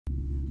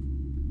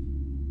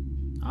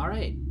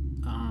Alright.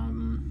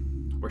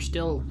 We're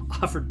still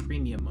offered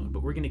premium mode,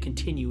 but we're going to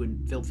continue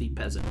in filthy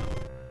peasant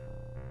mode.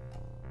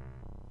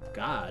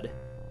 God.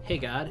 Hey,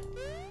 God.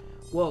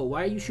 Whoa,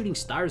 why are you shooting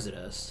stars at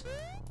us?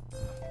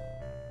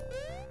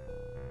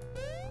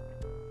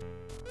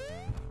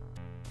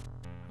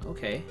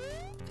 Okay.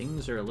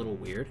 Things are a little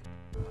weird.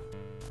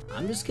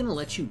 I'm just going to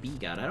let you be,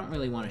 God. I don't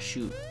really want to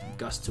shoot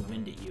gusts of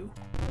wind at you.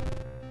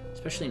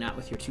 Especially not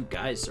with your two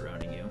guys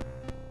surrounding you.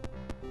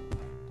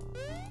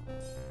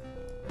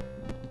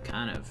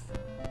 Kind of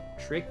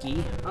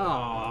tricky.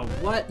 Oh,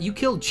 what? You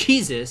killed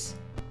Jesus?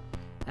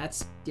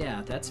 That's,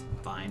 yeah, that's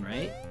fine,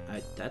 right?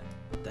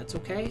 That's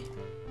okay?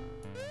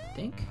 I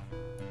think?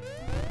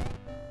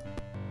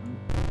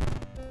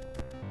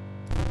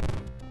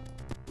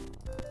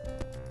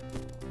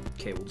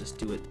 Okay, we'll just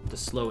do it the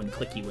slow and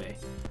clicky way.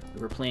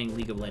 We're playing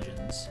League of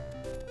Legends.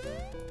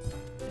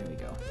 There we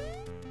go.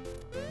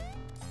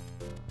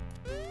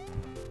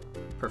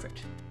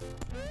 Perfect.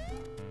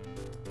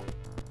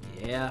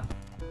 Yeah.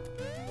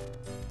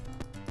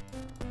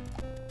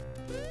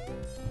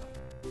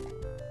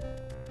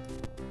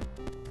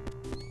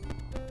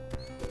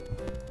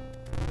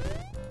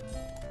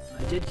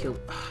 I did kill...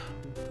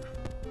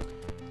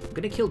 I'm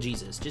gonna kill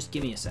Jesus. Just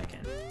give me a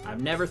second.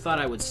 I've never thought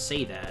I would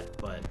say that,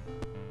 but...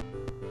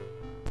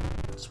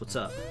 That's what's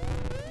up.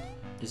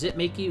 Does it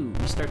make you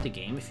restart the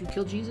game if you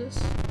kill Jesus?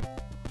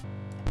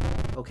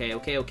 Okay,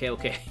 okay, okay,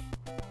 okay.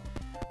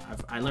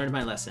 I learned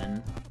my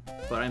lesson,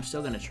 but I'm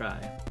still gonna try.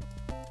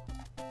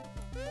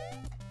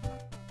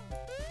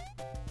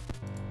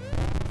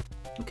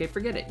 Okay,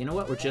 forget it. You know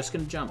what? We're just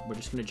gonna jump. We're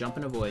just gonna jump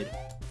and avoid.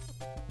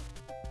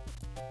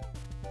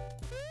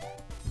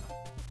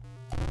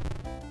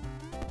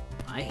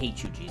 I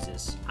hate you,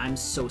 Jesus. I'm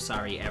so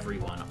sorry,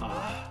 everyone.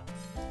 Ah,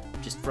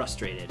 just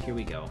frustrated. Here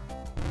we go.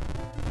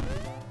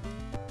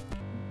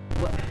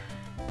 What?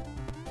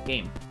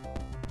 Game.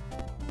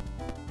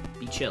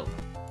 Be chill.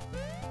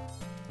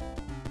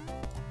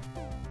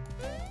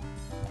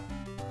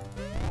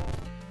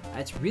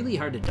 It's really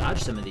hard to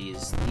dodge some of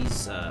these.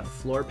 These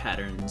floor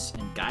patterns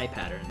and guy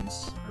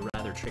patterns are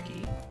rather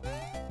tricky.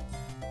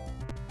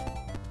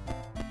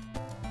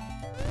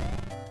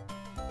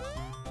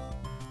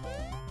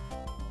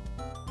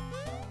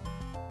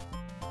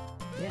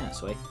 Yeah,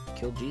 so I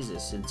killed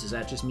Jesus. And does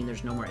that just mean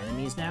there's no more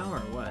enemies now, or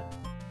what?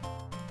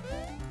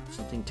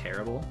 Something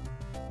terrible?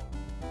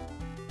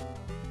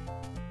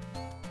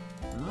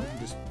 No,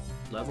 just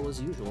level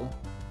as usual.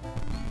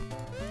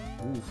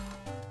 Oof.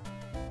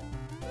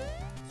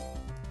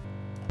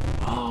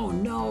 Oh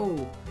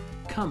no!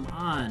 Come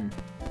on!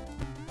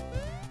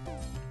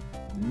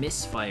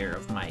 Misfire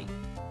of my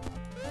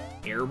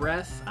air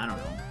breath? I don't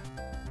know.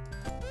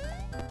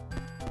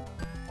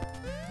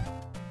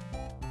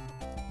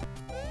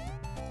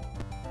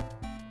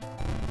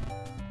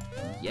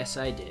 Yes,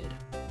 I did.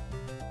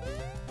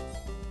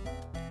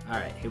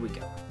 Alright, here we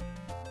go.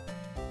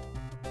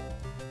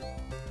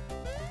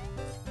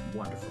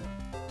 Wonderful.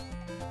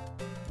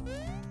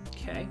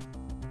 Okay.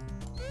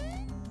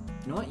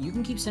 You know what? You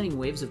can keep sending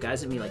waves of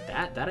guys at me like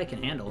that. That I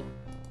can handle.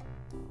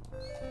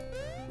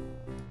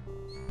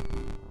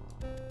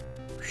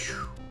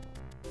 Whew.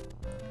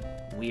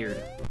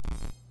 Weird.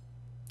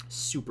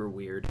 Super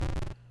weird.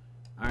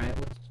 Alright,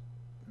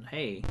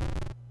 hey.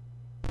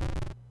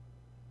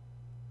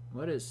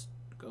 What is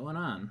going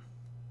on?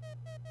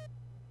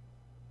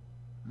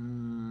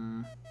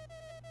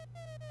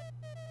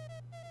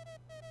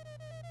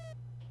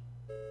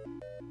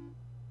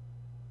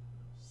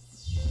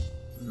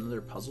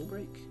 Another puzzle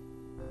break?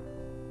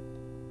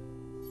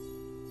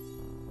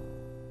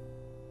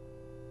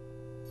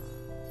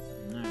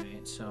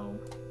 Alright, so...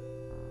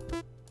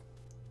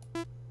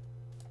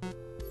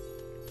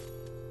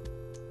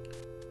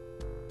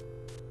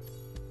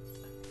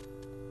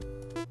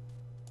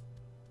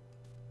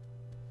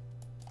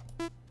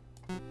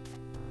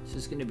 This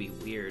is gonna be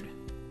weird.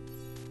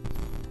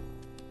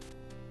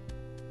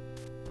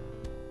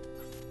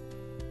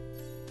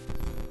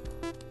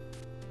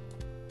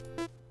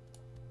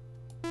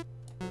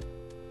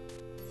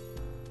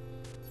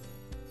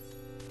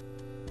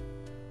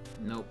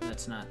 Nope,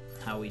 that's not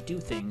how we do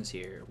things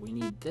here. We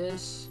need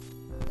this.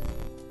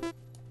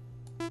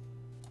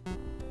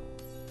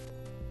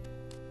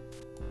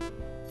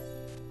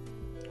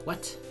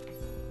 What?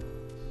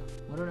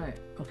 What did I...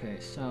 Okay,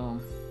 so...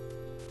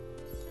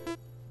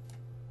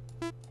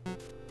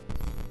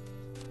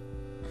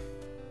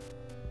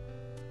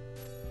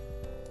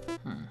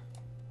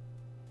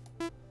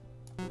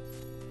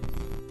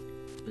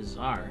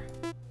 Bizarre.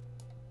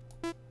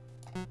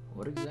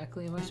 What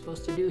exactly am I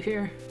supposed to do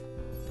here?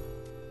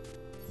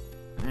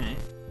 Alright.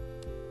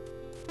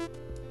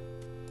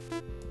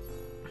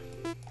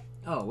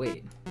 Oh,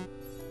 wait.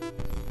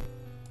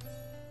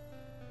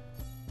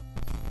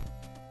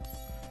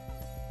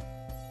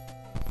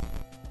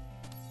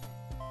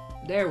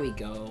 There we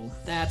go.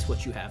 That's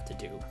what you have to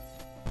do.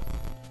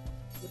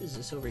 What is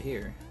this over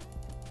here?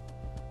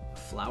 A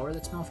flower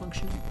that's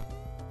malfunctioning?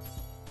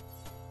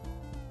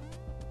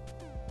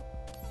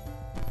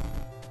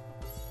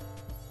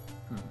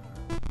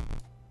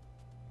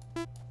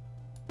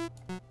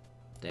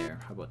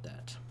 How about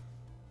that?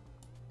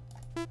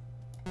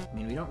 I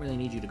mean, we don't really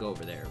need you to go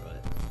over there,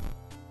 but...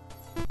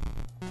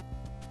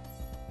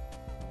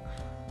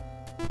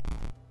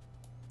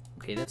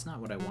 Okay, that's not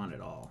what I want at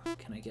all.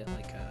 Can I get,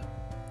 like, a...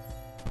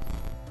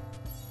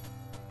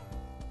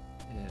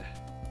 Yeah.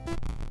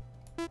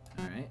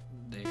 Alright,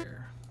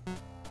 there.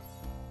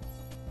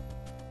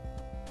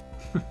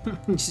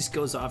 It just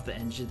goes off the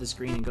edge of the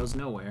screen and goes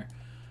nowhere.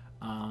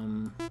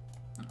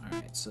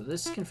 Alright, so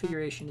this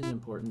configuration is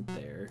important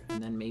there,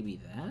 and then maybe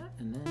that,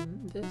 and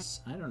then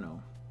this? I don't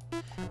know.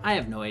 I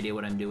have no idea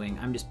what I'm doing.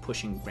 I'm just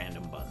pushing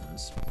random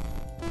buttons.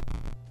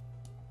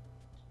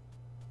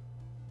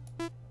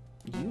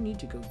 You need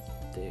to go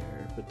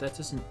there, but that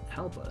doesn't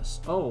help us.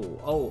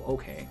 Oh,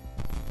 okay.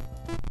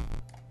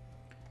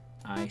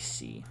 I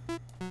see.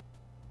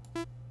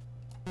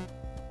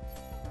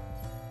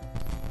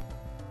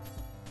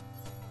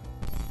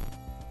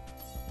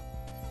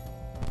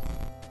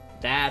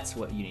 That's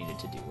what you needed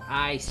to do.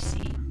 I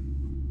see.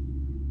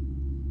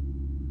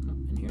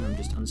 And here I'm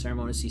just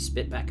unceremoniously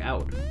spit back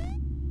out.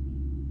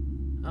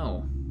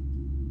 Oh.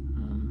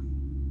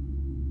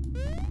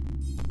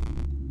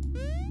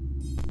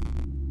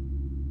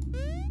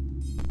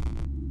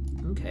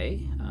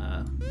 Okay.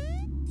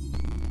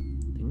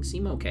 Things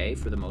seem okay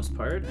for the most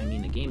part. I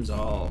mean, the game's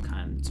all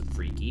kinds of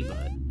freaky,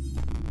 but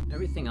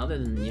everything other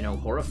than, you know,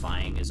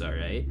 horrifying is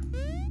alright.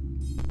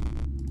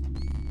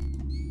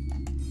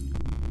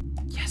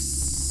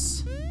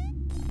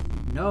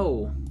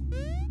 No.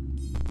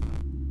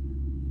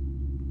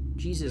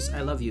 Jesus,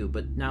 I love you,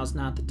 but now's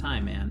not the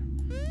time,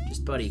 man.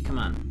 Just, buddy, come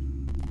on.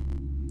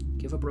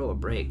 Give a bro a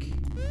break.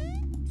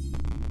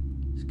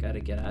 Just gotta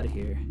get out of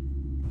here.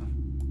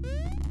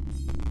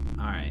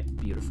 Alright,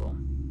 beautiful.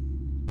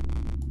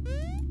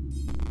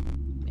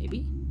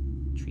 Maybe?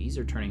 Trees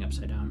are turning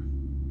upside down.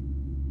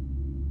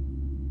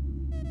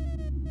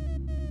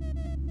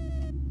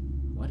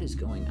 What is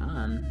going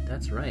on?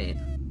 That's right.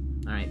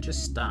 Alright,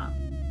 just stop.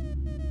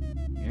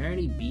 You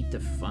already beat the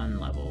fun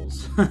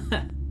levels.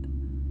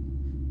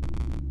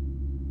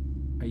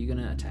 Are you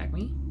gonna attack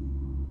me?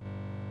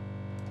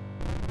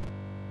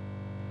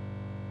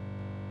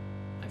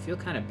 I feel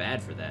kind of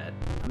bad for that.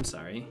 I'm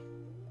sorry.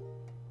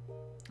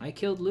 I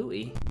killed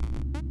Louis.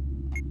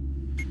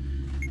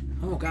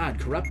 Oh god,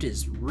 corrupt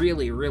is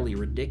really, really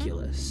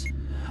ridiculous.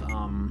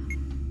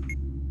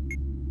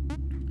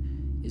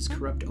 Is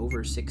corrupt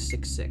over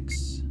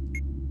 666?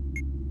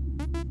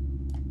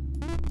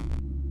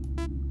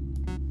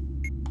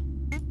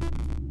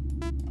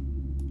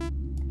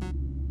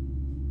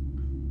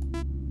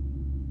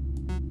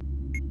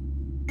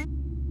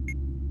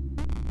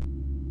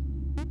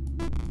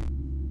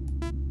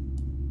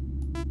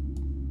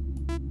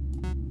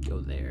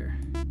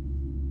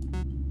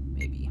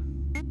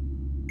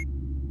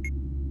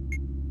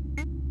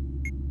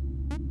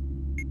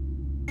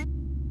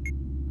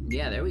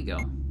 Yeah, there we go.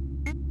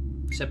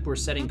 Except we're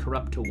setting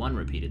corrupt to 1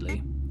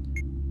 repeatedly.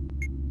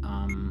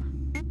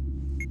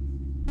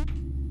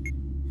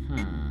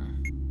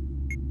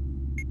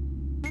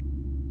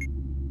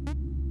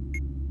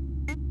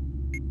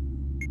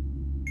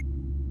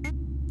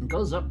 It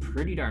goes up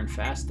pretty darn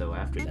fast, though,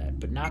 after that,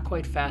 but not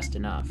quite fast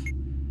enough.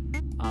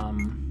 How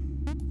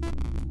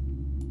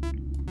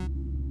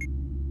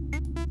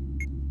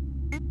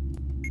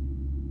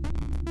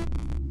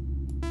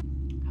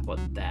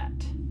about that?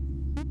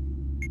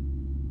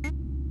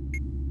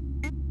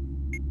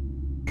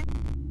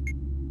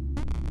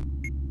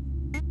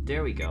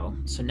 There we go.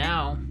 So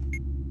now,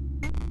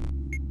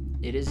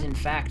 it is in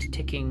fact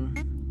ticking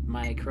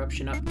my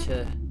corruption up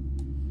to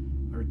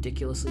a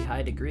ridiculously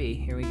high degree.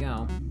 Here we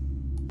go.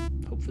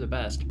 Hope for the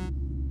best.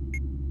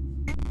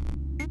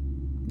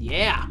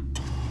 Yeah!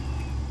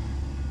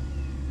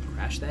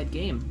 Crash that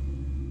game.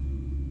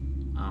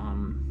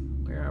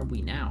 Where are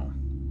we now?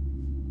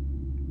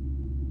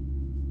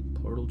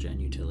 Portal gen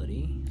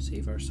utility.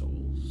 Save our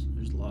souls.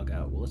 There's log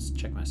out. Well, let's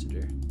check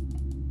Messenger.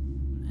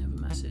 I have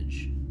a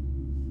message.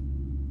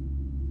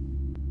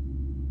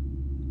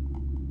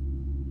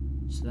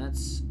 So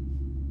that's...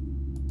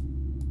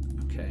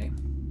 okay.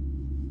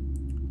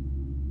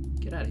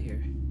 Get out of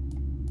here.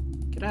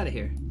 Get out of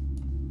here.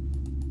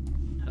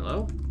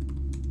 Hello?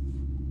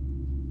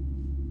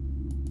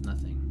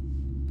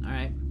 Nothing.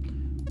 Alright.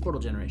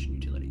 Portal generation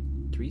utility.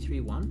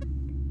 331?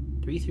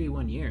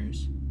 331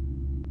 years?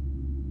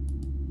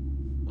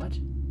 What?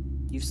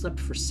 You've slept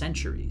for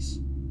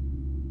centuries.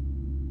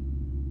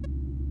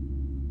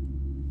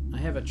 I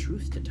have a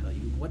truth to tell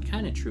you. What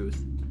kind of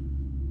truth?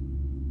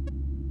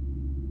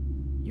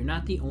 You're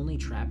not the only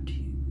trapped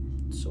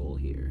soul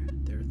here.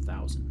 There are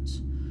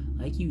thousands.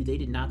 Like you, they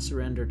did not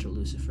surrender to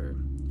Lucifer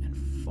and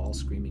fall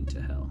screaming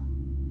to hell.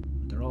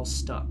 But they're all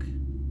stuck.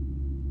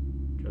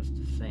 Just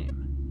the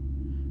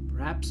same.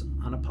 Perhaps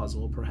on a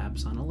puzzle,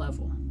 perhaps on a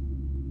level.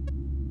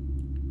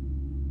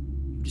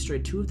 You've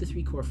destroyed 2 of the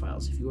 3 core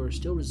files. If you are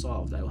still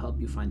resolved, I will help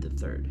you find the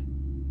 3rd.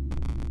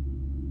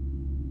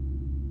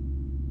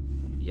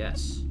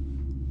 Yes.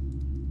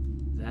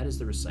 That is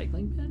the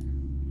recycling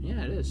bin?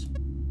 Yeah, it is.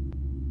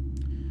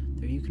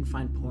 There you can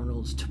find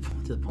portals to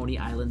the Pony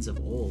Islands of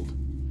old.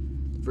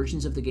 The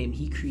versions of the game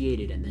he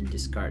created and then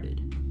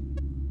discarded.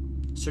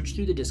 Search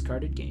through the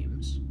discarded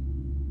games.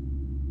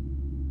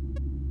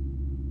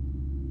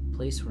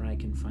 Place where I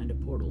can find a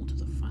portal to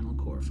the final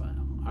core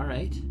file.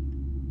 Alright.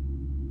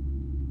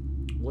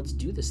 Let's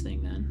do this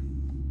thing then.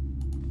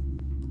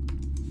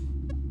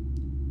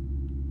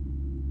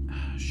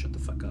 Shut the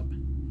fuck up.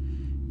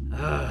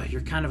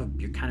 You're kind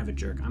of a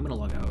jerk. I'm gonna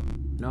log out.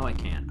 No, I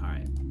can't.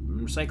 Alright.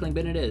 Recycling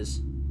bin it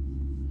is.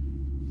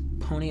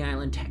 Pony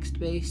Island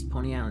text-based,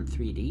 Pony Island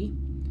 3D.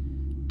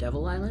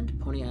 Devil Island,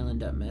 Pony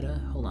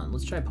Island.meta. Hold on,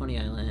 let's try Pony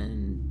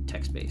Island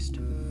text-based.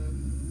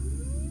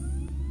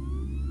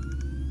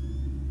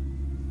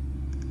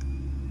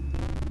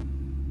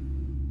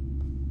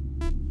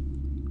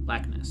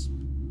 Blackness.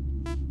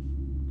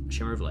 A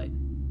shimmer of light.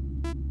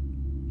 A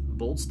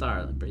bold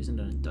star emblazoned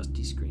on a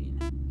dusty screen.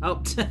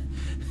 Oh!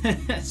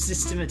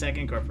 System Attack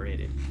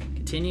Incorporated.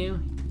 Continue.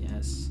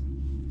 Yes.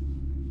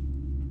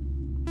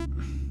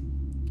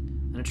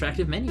 An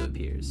attractive menu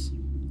appears.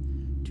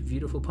 Two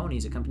beautiful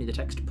ponies accompany the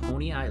text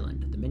Pony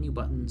Island. The menu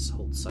buttons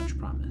hold such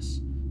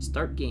promise.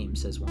 Start game,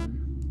 says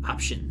one.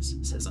 Options,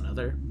 says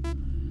another.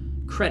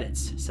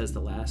 Credits, says the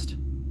last.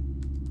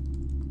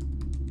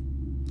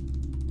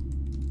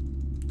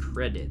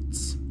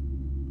 Credits.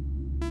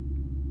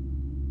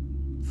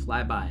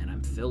 Fly by and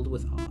I'm filled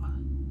with awe.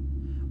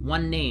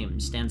 One name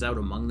stands out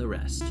among the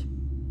rest.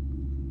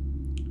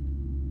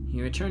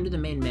 You return to the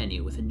main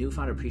menu with a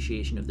newfound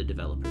appreciation of the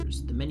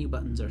developers. The menu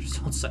buttons are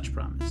sold such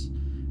promise.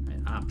 Right,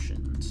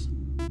 options.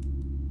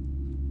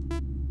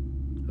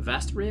 A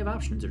vast array of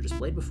options are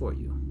displayed before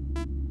you.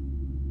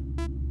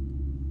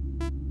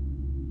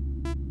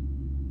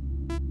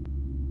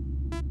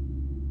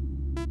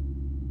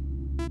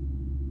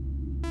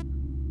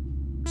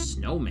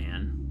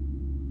 Snowman.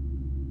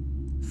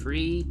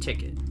 Free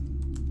ticket.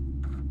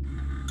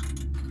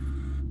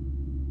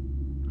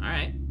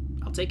 Alright,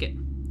 I'll take it.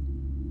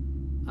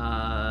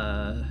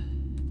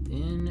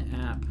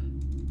 In-app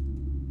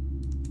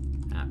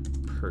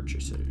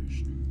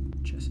purchasers.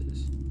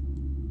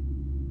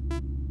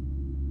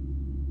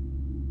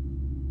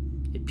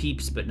 It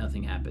peeps, but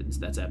nothing happens.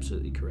 That's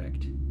absolutely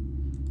correct.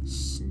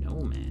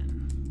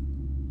 Snowman.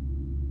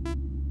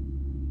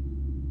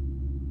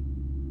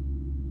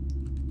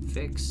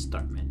 Fix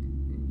start menu.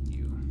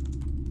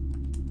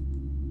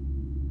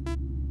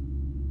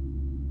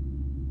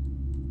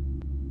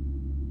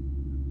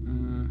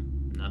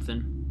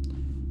 Nothing.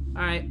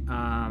 Alright,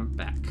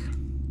 back.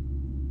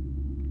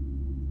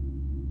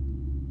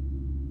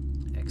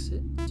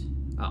 Exit.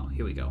 Oh,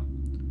 here we go.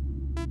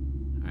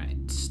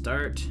 Alright,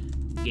 start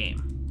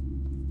game.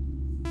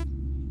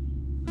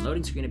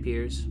 Loading screen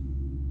appears.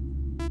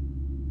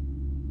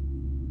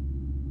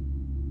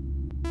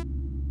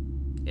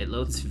 It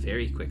loads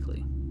very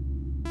quickly.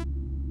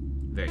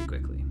 Very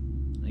quickly.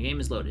 The game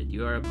is loaded.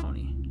 You are a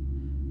pony.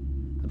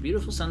 A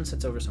beautiful sun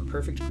sets over some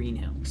perfect green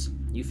hills.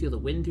 You feel the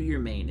wind through your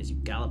mane as you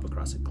gallop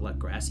across a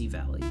grassy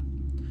valley.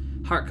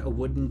 Hark, a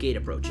wooden gate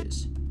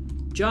approaches.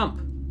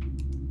 Jump!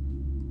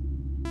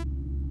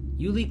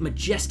 You leap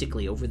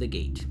majestically over the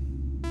gate.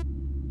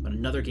 But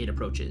another gate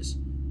approaches.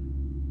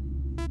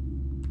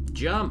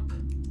 Jump!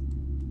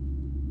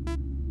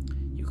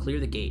 You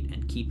clear the gate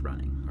and keep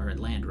running, or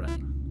land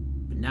running.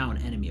 But now an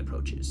enemy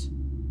approaches.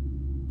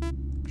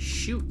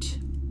 Shoot!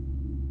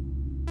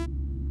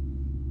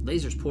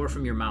 Lasers pour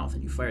from your mouth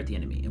and you fire at the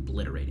enemy,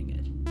 obliterating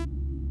it.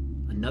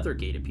 Another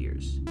gate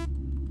appears.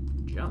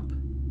 Jump.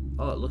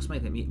 Oh, it looks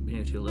like they meet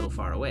you a little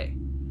far away.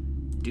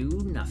 Do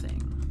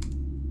nothing.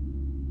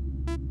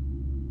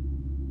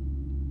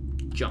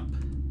 Jump.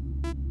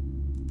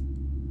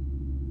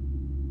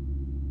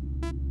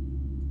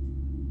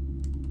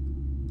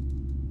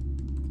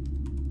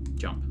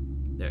 Jump.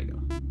 There you go.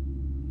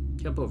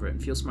 Jump over it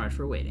and feel smart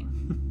for waiting.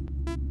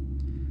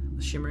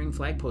 A shimmering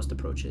flagpost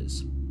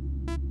approaches.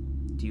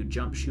 Do you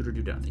jump, shoot, or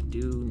do nothing?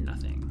 Do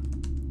nothing.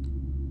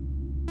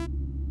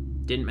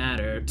 Didn't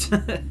matter.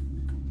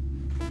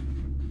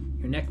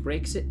 Your neck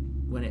breaks it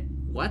when it...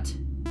 What?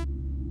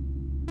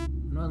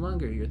 No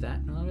longer you're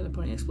that. No longer the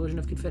pony. An explosion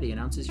of confetti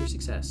announces your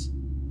success.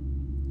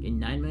 Gain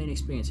 9 million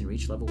experience and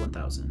reach level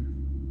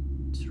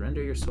 1000.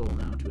 Surrender your soul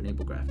now to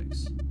enable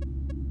graphics.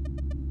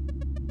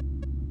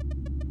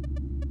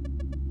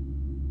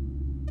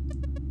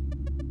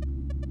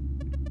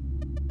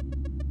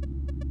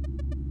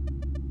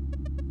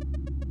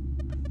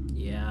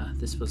 Yeah,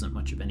 this wasn't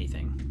much of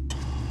anything.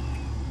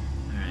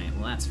 Alright,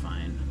 well that's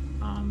fine.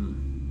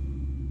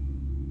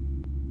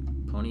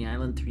 Pony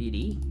Island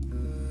 3D?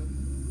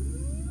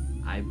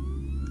 I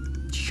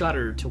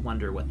shudder to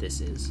wonder what this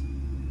is.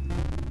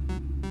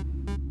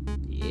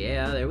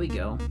 Yeah, there we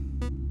go.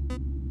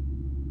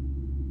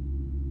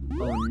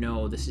 Oh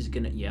no, this is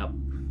gonna... Yep.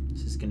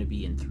 This is gonna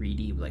be in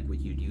 3D like what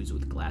you'd use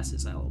with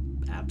glasses, I'll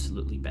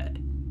absolutely bet.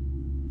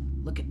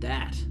 Look at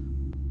that.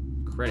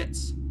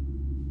 Credits.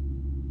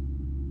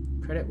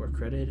 Credit where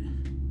credit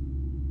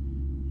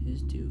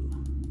is due.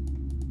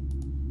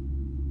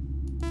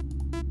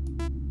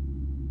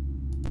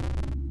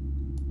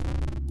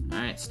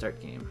 Alright, start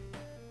game.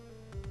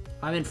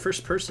 I'm in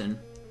first person.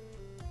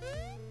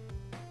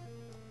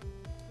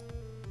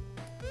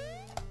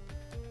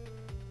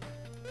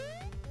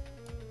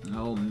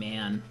 Oh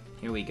man,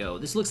 here we go.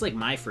 This looks like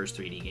my first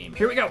 3D game.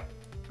 Here we go!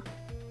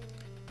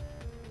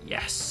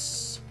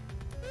 Yes!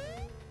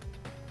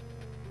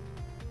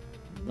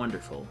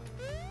 Wonderful.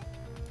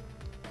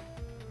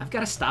 I've got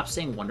to stop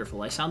saying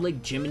wonderful. I sound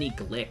like Jiminy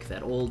Glick,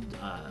 that old,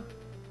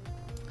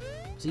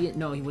 was he an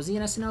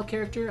SNL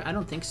character? I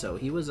don't think so.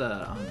 He was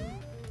a,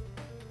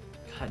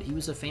 God, he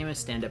was a famous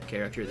stand-up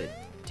character that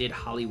did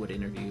Hollywood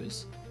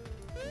interviews.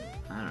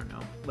 I don't know.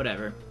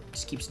 Whatever.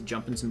 Just keeps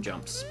jumping some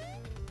jumps.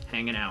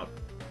 Hanging out.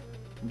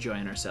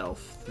 Enjoying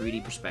ourselves.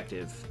 3D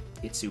perspective.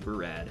 It's super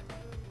rad.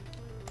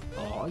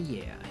 Oh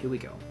yeah. Here we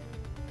go.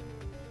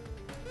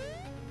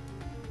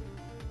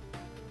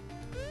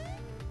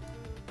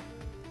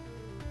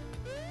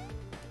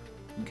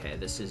 Okay,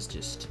 this is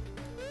just...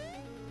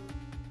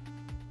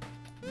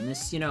 And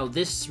this, you know,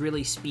 this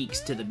really speaks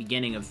to the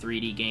beginning of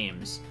 3D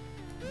games.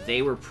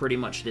 They were pretty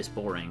much this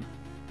boring.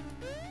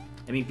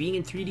 I mean, being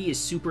in 3D is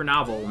super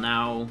novel.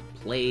 Now,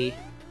 play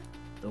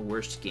the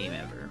worst game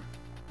ever.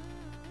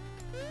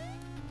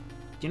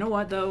 You know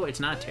what, though?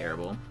 It's not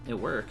terrible. It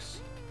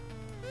works.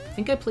 I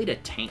think I played a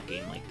tank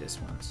game like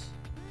this once.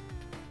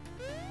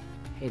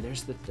 Hey,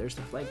 there's the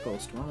flag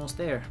post. We're almost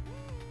there.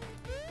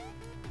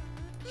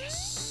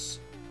 Yes!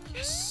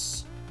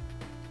 Yes!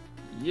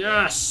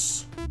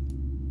 Yes!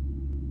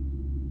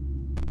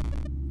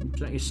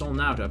 Your soul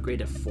now to upgrade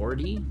to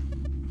 40.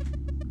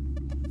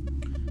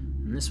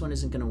 And this one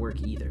isn't going to work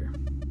either.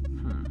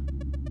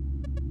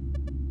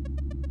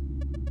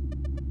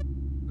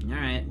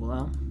 Alright,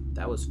 well,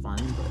 that was fun,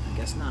 but I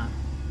guess not.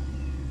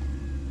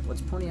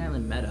 What's Pony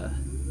Island meta?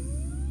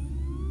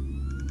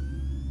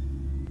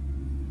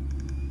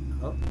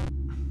 Oh.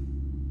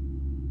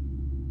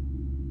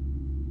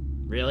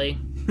 Really?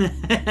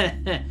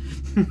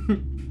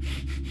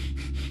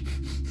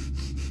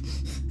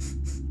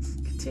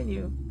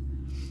 Continue.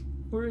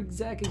 We're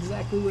exactly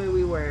where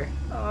we were.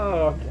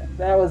 Oh,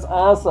 that was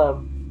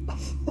awesome.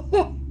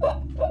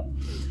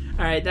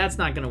 Alright, that's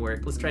not gonna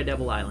work. Let's try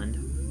Devil Island.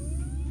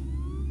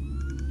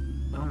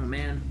 Oh,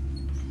 man.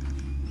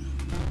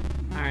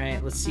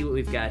 Alright, let's see what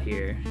we've got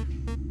here.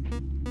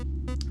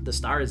 The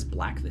star is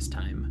black this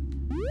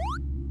time.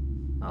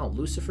 Oh,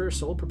 Lucifer,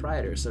 sole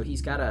proprietor. So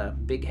he's got a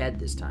big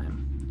head this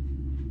time.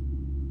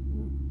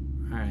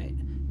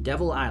 Alright.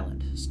 Devil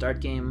Island. Start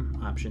game,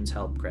 options,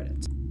 help,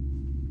 credits.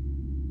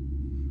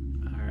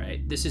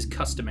 Alright, this is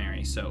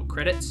customary, so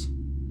credits.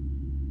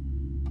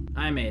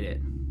 I made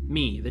it.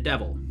 Me, the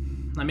devil.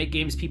 I make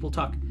games people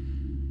talk...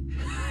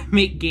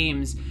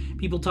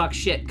 people talk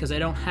shit, because I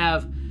don't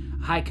have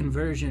high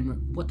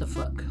conversion... What the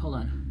fuck? Hold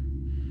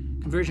on.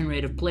 Conversion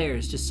rate of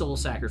players to soul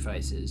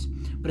sacrifices.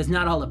 But it's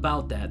not all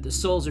about that. The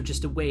souls are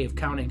just a way of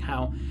counting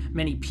how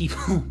many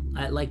people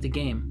like the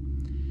game.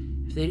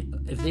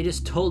 If they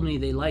just told me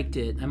they liked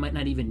it, I might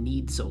not even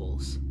need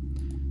souls.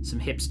 Some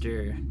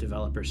hipster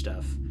developer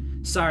stuff.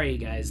 Sorry,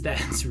 guys,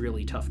 that's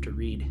really tough to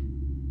read.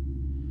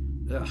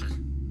 Ugh.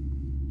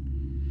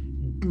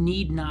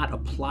 Need not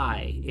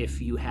apply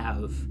if you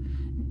have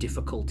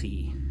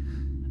difficulty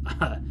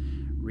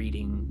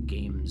reading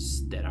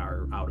games that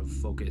are out of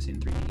focus in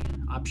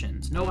 3D.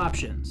 Options. No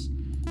options.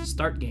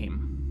 Start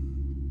game.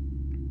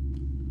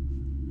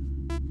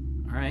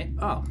 Alright.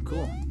 Oh,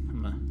 cool.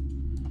 I'm a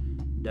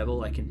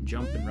devil. I can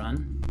jump and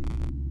run.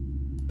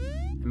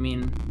 I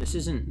mean, this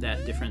isn't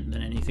that different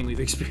than anything we've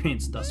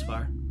experienced thus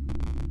far.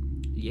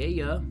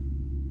 Yeah.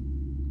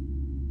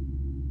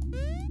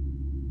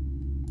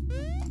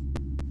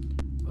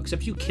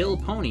 Except you kill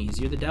ponies.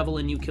 You're the devil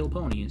and you kill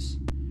ponies.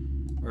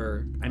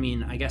 Or, I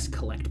mean, I guess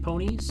collect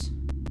ponies?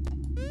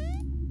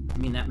 I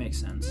mean, that makes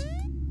sense.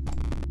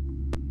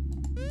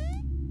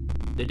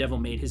 The devil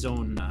made his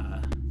own,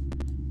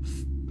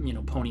 you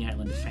know, Pony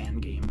Island fan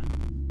game.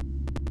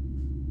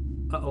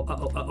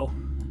 Uh-oh.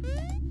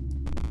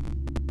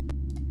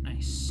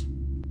 Nice.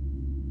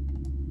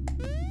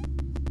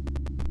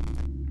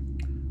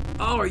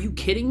 Oh, are you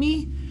kidding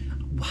me?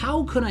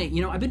 How could I,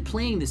 you know, I've been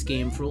playing this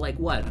game for like,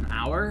 what, an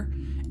hour?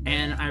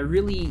 And I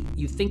really,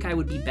 you think I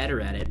would be better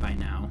at it by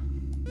now.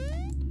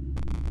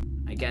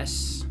 I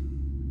guess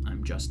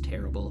I'm just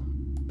terrible.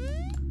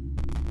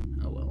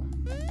 Oh well.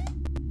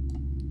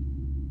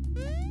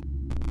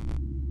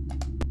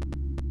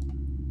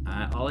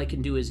 All I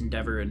can do is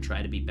endeavor and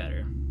try to be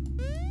better.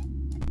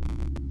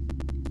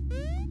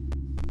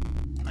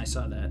 I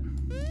saw that.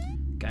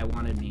 Guy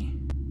wanted me.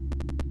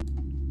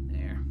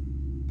 There.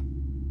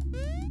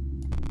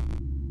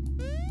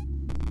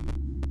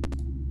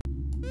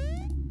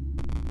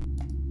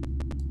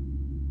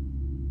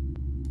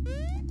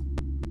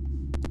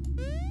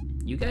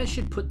 You guys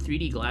should put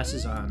 3D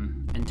glasses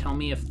on and tell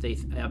me if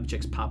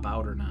objects pop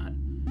out or not.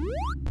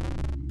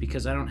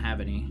 Because I don't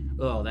have any.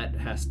 Oh,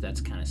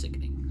 that's kind of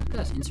sickening.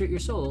 Yes, insert your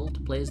soul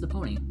to play as the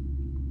pony.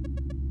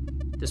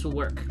 This will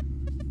work.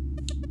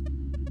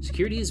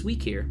 Security is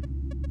weak here.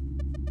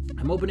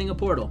 I'm opening a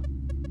portal.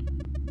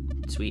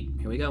 Sweet,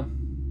 here we go.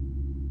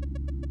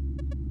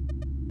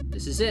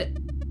 This is it.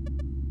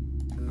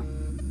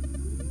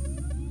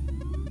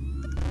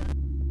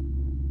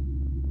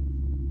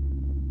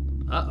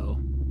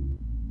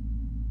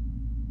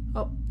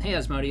 Hey,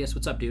 Asmodeus,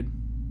 what's up, dude?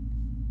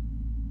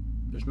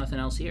 There's nothing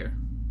else here.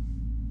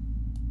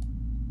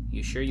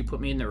 You sure you put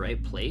me in the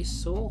right place,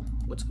 Soul?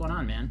 What's going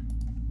on, man?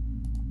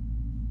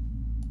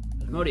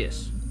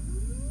 Asmodeus.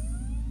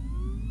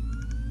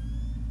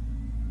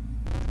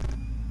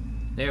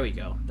 There we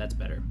go. That's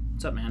better.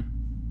 What's up, man?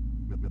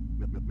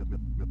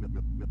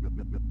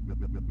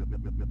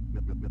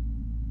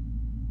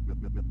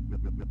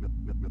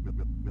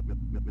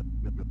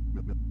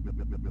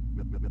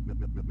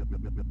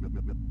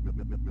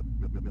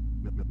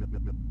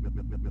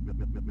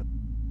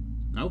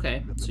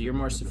 Okay, so you're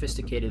more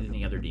sophisticated than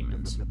the other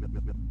demons.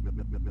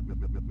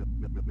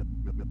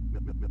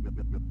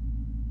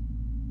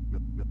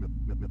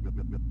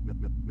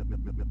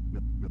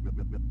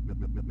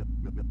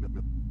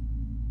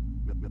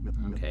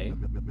 Okay.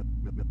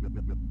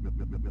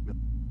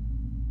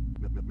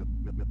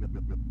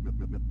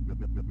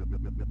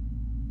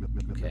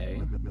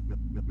 Okay.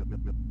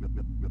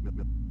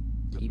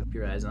 Keep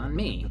your eyes on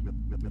me.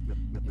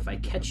 If I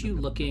catch you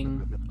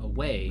looking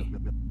away,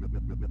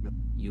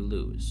 you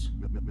lose.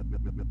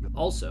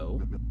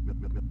 Also,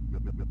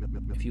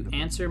 if you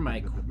answer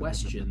my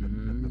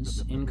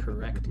questions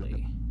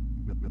incorrectly,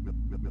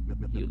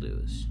 you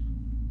lose.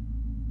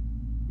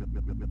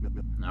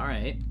 All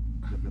right.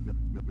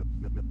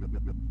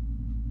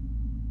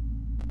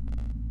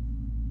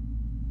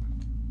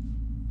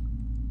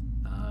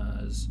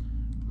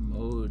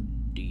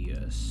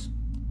 Asmodeus.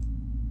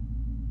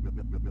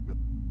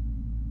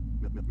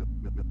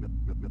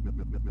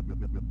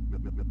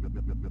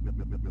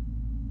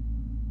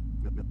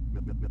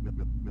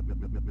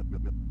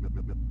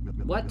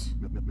 What?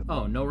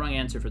 Oh, no wrong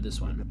answer for this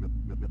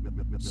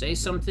one. Say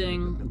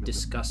something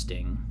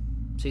disgusting.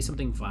 Say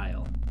something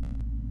vile.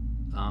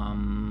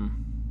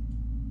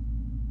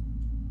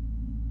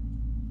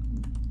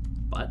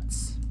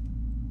 Butts?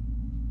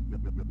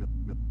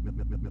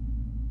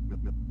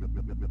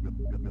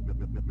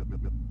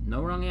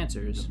 No wrong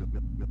answers.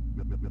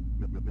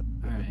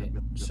 Alright,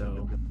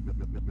 so...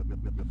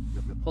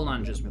 Hold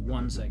on just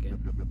 1 second.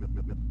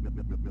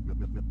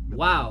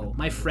 Wow,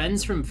 my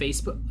friends from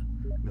Facebook...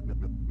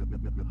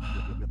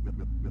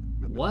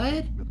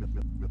 What?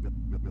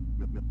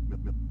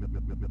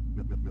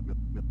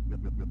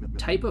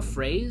 Type of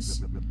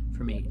phrase?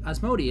 For me.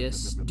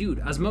 Asmodeus? Dude,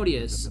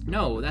 Asmodeus.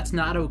 No, that's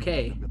not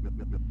okay.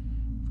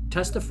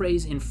 Test the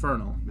phrase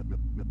infernal.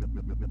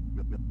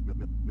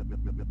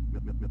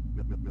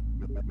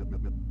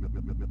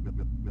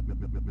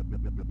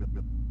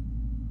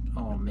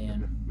 Oh,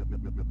 man.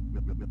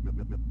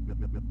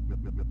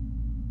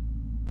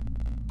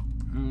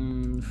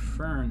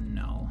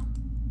 Inferno.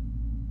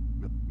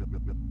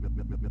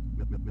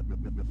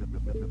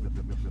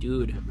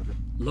 Dude.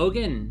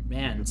 Logan,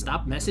 man,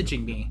 stop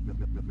messaging me.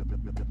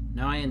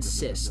 Now I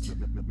insist.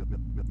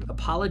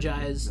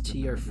 Apologize to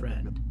your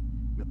friend.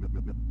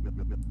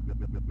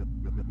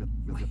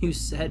 What you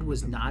said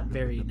was not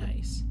very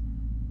nice.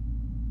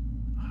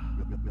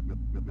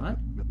 What?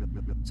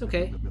 It's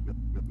okay.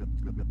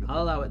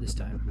 I'll allow it this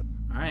time.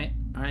 Alright,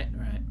 alright,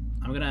 alright.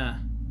 I'm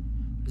gonna...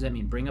 What does that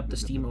mean? Bring up the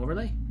Steam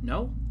overlay?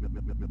 No?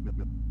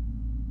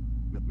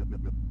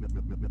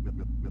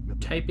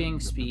 Typing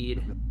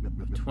speed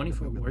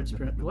 24 words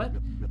per... What?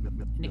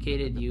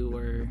 Indicated you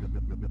were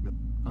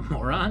a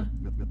moron?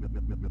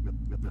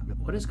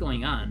 What is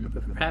going on?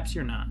 But perhaps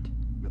you're not.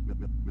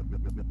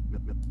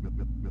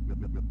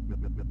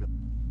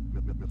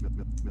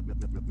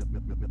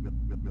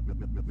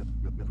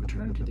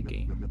 Return to the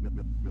game.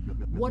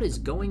 What is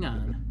going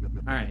on?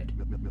 Alright.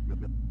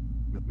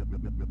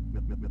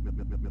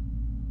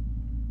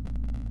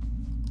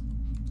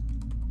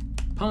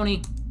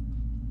 Pony.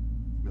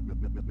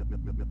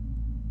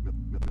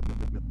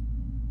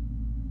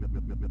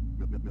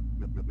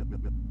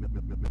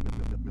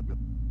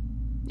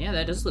 Yeah,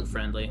 that does look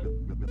friendly.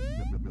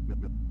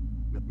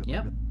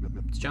 Yep,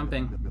 it's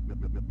jumping.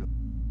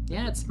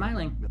 Yeah, it's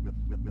smiling.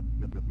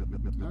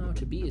 Oh,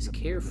 to be as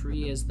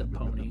carefree as the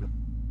pony.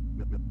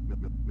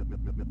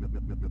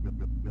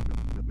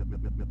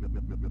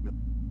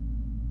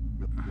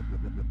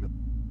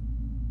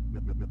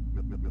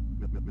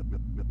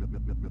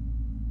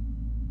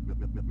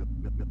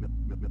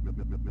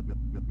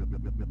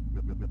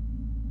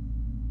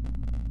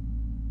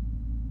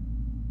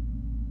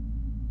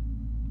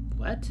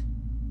 What?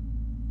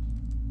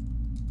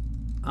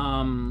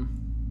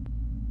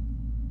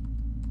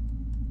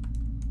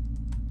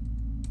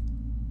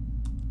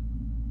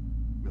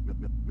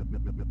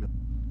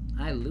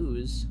 I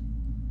lose.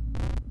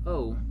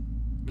 Oh,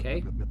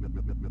 okay.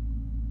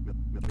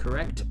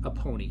 Correct a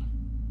pony.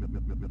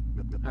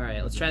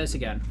 Alright, let's try this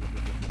again.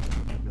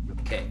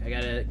 Okay, I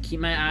gotta keep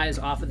my eyes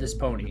off of this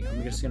pony.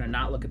 I'm just gonna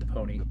not look at the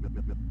pony.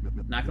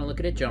 Not gonna look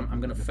at it jump. I'm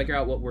gonna figure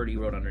out what word he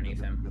wrote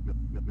underneath him.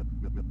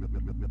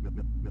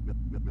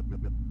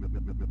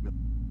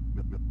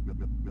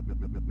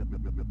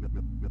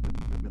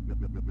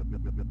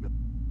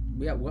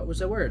 Yeah, what was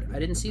the word? I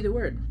didn't see the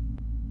word.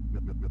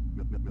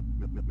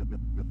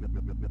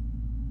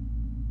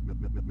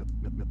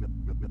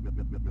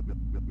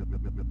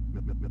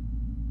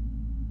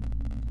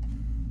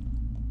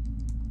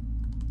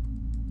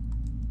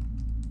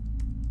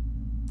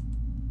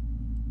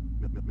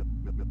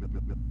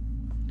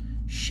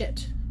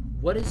 Shit.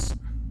 What is...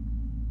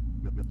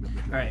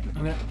 Alright,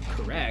 I'm gonna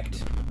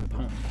correct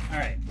opponent.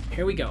 Alright,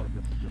 here we go.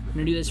 I'm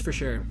gonna do this for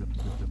sure.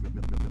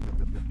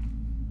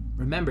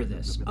 Remember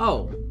this.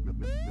 Oh,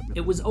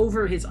 it was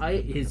over his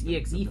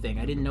EXE thing.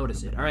 I didn't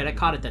notice it. Alright, I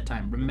caught it that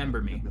time.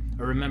 Remember me.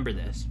 Or remember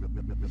this.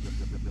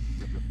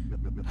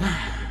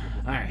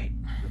 Alright.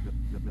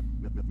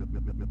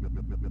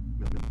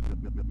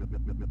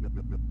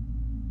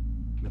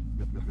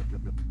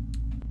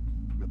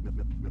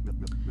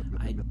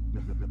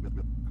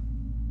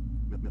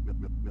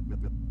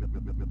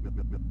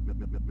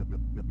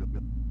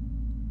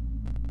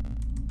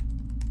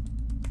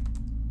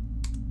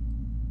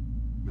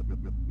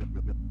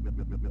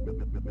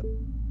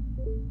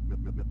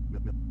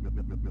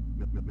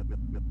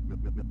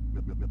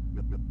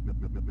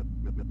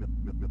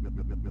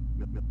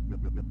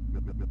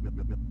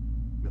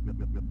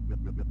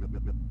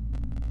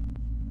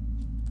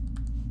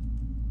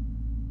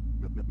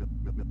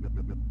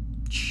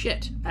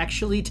 Shit.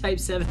 Actually type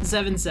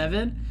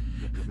 777?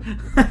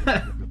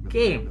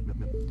 Game.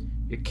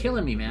 You're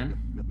killing me, man.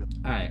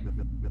 Alright.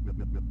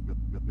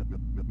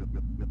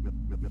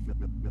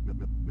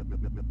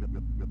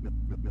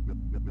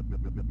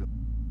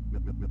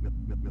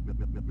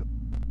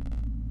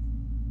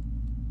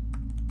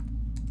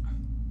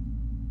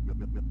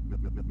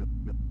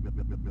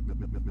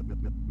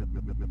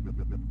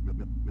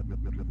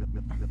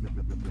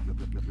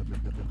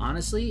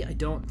 Honestly, I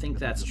don't think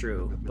that's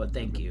true, but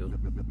thank you.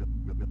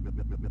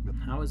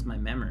 How is my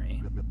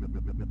memory?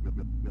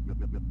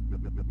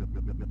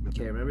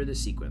 Okay, remember the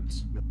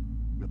sequence.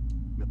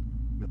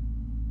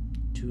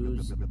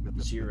 2,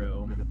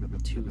 0,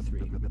 2,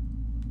 3.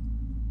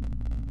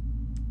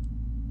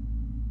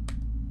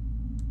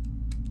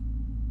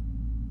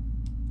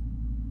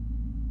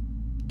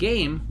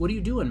 Game? What are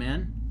you doing,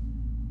 man?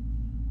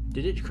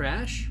 Did it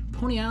crash?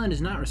 Pony Island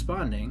is not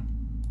responding.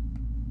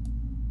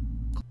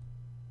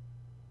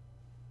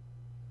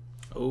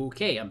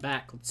 Okay, I'm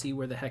back. Let's see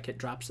where the heck it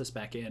drops us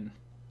back in.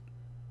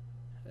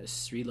 I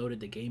just reloaded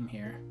the game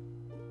here.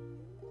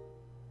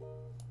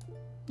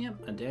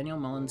 Yep, a Daniel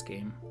Mullins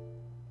game.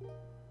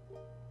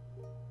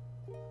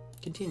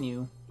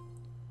 Continue.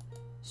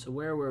 So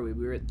where were we?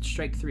 We were at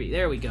strike 3.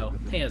 There we go.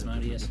 Hey,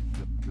 Asmodeus.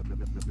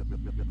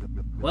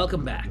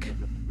 Welcome back.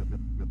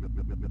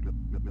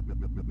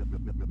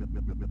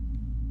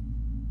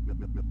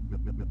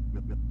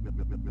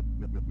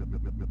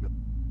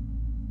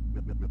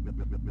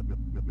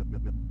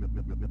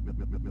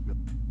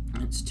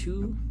 It's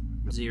 2,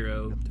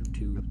 0,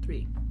 2,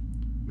 3.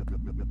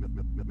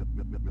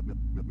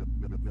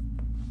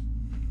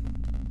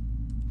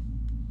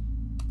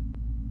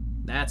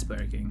 That's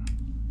barking.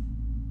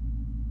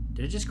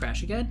 Did it just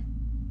crash again?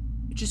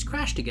 It just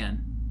crashed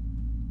again.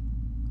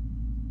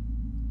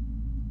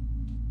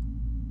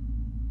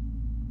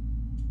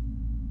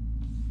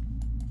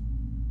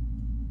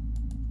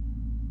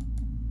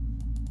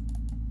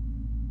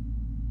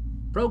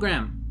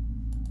 Program.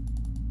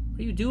 What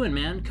are you doing,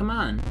 man? Come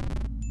on.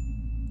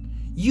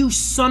 You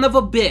son of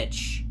a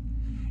bitch.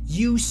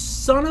 You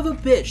son of a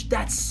bitch.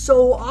 That's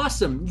so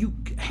awesome. You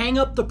hang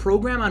up the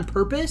program on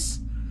purpose?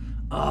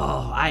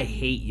 Oh, I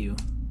hate you.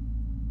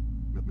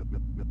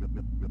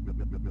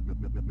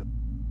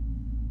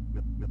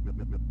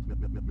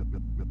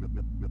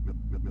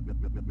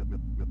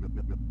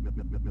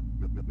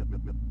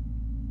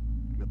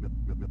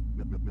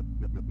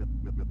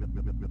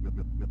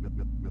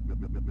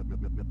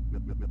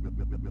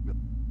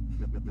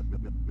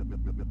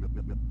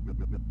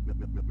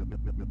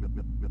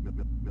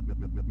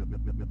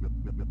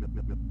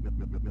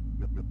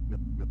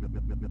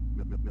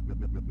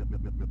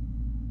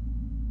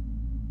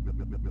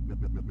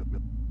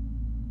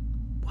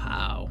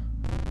 Wow.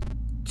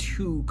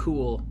 Too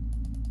cool.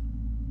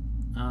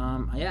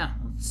 Yeah.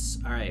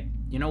 All right.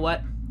 You know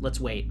what? Let's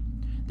wait.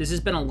 This has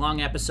been a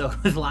long episode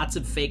with lots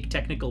of fake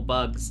technical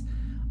bugs.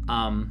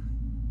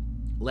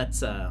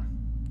 Let's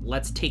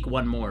take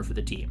one more for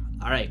the team.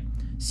 All right.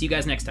 See you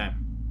guys next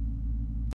time.